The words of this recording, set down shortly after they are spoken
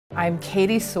I'm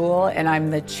Katie Sewell, and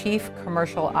I'm the Chief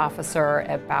Commercial Officer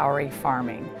at Bowery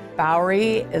Farming.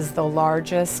 Bowery is the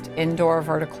largest indoor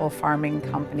vertical farming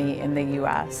company in the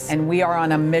U.S., and we are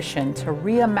on a mission to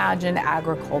reimagine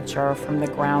agriculture from the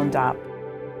ground up.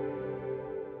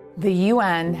 The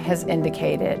UN has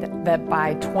indicated that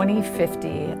by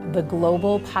 2050, the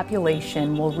global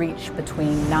population will reach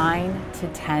between 9 to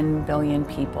 10 billion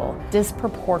people,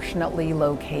 disproportionately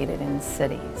located in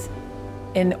cities.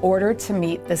 In order to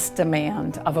meet this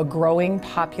demand of a growing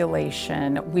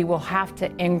population, we will have to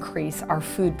increase our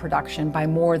food production by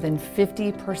more than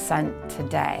 50%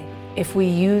 today. If we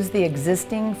use the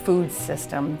existing food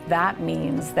system, that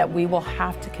means that we will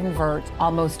have to convert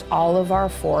almost all of our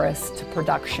forests to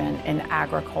production in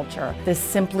agriculture. This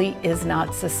simply is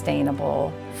not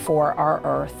sustainable for our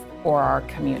earth or our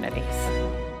communities.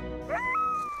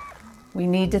 We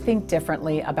need to think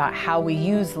differently about how we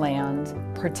use land,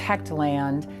 protect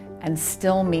land, and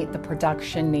still meet the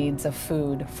production needs of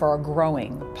food for a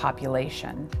growing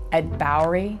population. At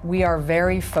Bowery, we are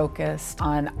very focused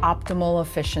on optimal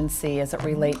efficiency as it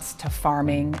relates to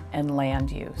farming and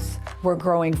land use. We're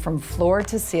growing from floor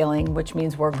to ceiling, which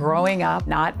means we're growing up,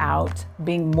 not out,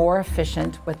 being more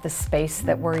efficient with the space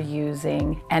that we're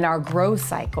using, and our grow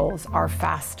cycles are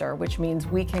faster, which means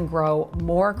we can grow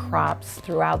more crops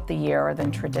throughout the year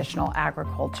than traditional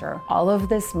agriculture. All of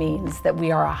this means that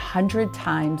we are 100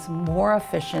 times more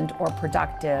efficient or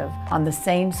productive on the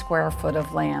same square foot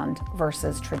of land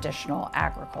versus traditional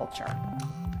agriculture.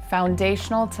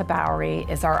 Foundational to Bowery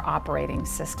is our operating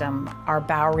system, our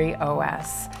Bowery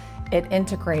OS. It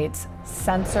integrates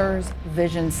sensors,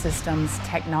 vision systems,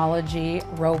 technology,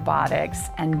 robotics,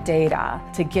 and data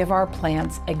to give our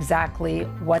plants exactly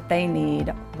what they need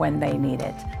when they need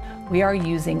it. We are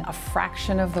using a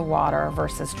fraction of the water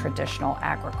versus traditional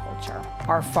agriculture.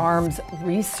 Our farms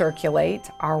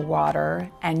recirculate our water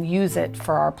and use it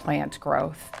for our plant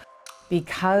growth.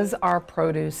 Because our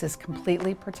produce is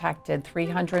completely protected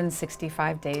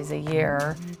 365 days a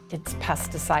year, it's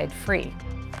pesticide-free.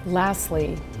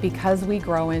 Lastly, because we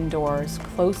grow indoors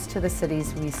close to the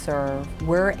cities we serve,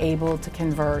 we're able to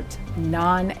convert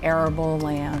non-arable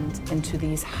land into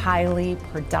these highly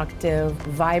productive,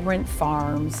 vibrant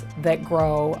farms that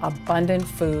grow abundant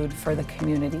food for the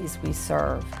communities we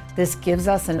serve. This gives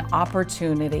us an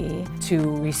opportunity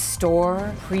to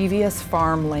restore previous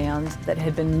farmland that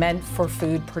had been meant for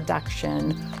food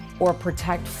production or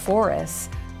protect forests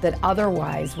that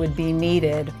otherwise would be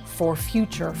needed for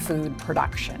future food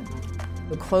production.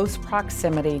 The close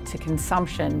proximity to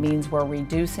consumption means we're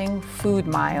reducing food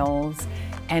miles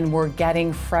and we're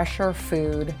getting fresher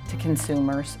food to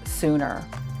consumers sooner.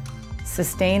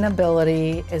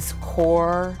 Sustainability is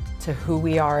core to who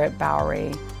we are at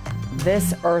Bowery.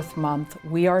 This Earth Month,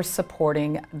 we are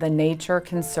supporting the Nature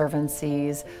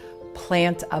Conservancy's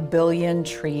Plant a Billion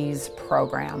Trees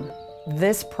program.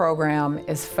 This program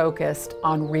is focused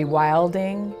on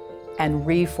rewilding and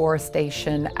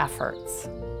reforestation efforts.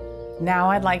 Now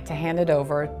I'd like to hand it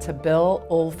over to Bill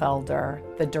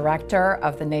Ulfelder, the director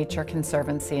of the Nature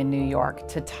Conservancy in New York,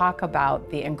 to talk about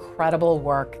the incredible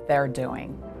work they're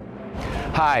doing.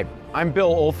 Hi, I'm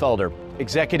Bill Ulfelder,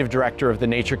 Executive Director of the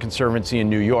Nature Conservancy in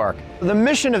New York. The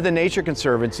mission of the Nature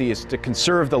Conservancy is to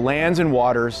conserve the lands and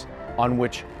waters on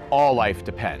which all life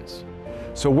depends.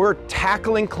 So we're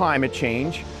tackling climate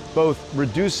change, both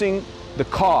reducing the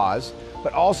cause,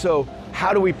 but also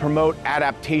how do we promote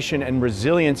adaptation and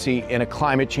resiliency in a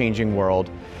climate changing world,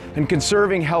 and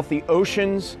conserving healthy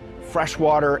oceans,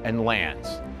 freshwater, and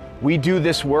lands. We do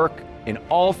this work in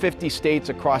all 50 states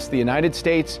across the United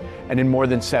States and in more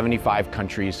than 75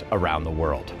 countries around the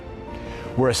world.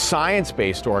 We're a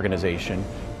science-based organization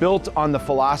built on the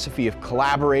philosophy of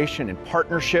collaboration and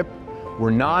partnership.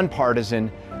 We're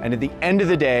nonpartisan, and at the end of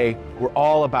the day, we're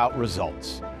all about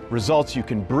results. Results you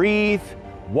can breathe,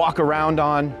 walk around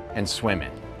on, and swim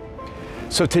in.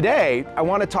 So today, I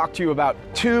want to talk to you about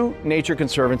two Nature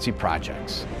Conservancy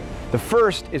projects. The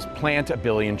first is Plant a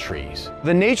Billion Trees.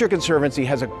 The Nature Conservancy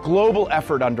has a global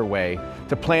effort underway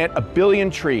to plant 1 billion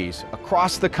trees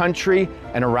across the country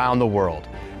and around the world.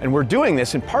 And we're doing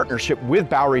this in partnership with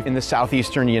Bowery in the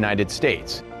southeastern United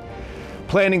States.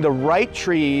 Planting the right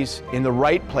trees in the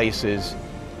right places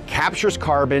captures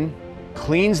carbon,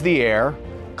 cleans the air,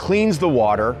 cleans the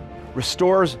water,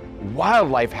 restores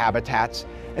wildlife habitats,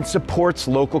 and supports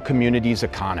local communities'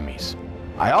 economies.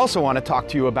 I also want to talk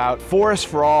to you about Forest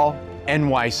for All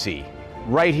NYC,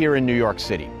 right here in New York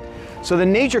City. So the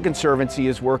Nature Conservancy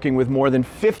is working with more than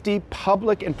 50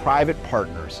 public and private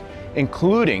partners,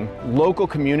 including local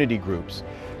community groups,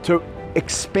 to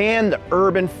expand the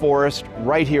urban forest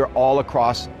right here all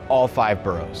across all 5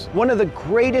 boroughs. One of the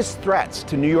greatest threats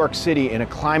to New York City in a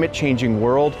climate-changing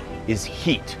world is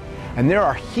heat. And there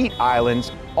are heat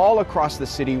islands all across the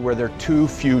city where there are too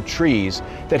few trees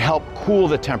that help cool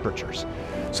the temperatures.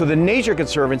 So the Nature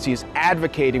Conservancy is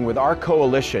advocating with our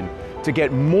coalition to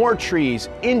get more trees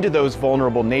into those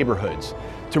vulnerable neighborhoods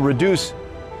to reduce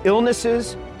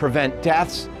illnesses, prevent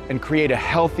deaths, and create a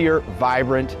healthier,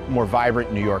 more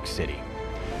vibrant New York City.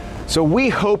 So we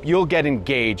hope you'll get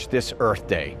engaged this Earth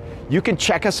Day. You can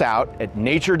check us out at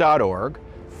nature.org,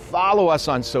 follow us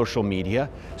on social media,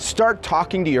 start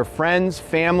talking to your friends,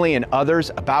 family, and others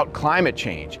about climate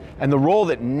change and the role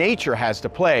that nature has to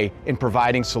play in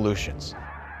providing solutions.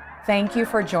 Thank you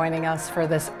for joining us for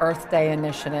this Earth Day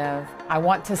initiative. I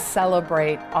want to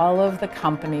celebrate all of the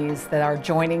companies that are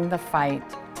joining the fight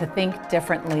to think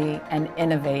differently and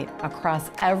innovate across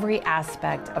every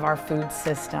aspect of our food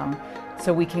system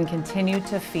so we can continue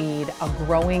to feed a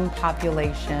growing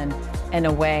population in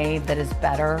a way that is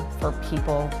better for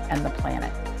people and the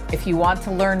planet. If you want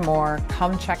to learn more,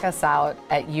 come check us out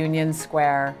at Union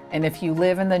Square. And if you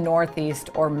live in the Northeast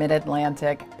or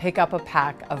Mid-Atlantic, pick up a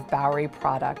pack of Bowery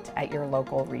product at your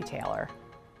local retailer.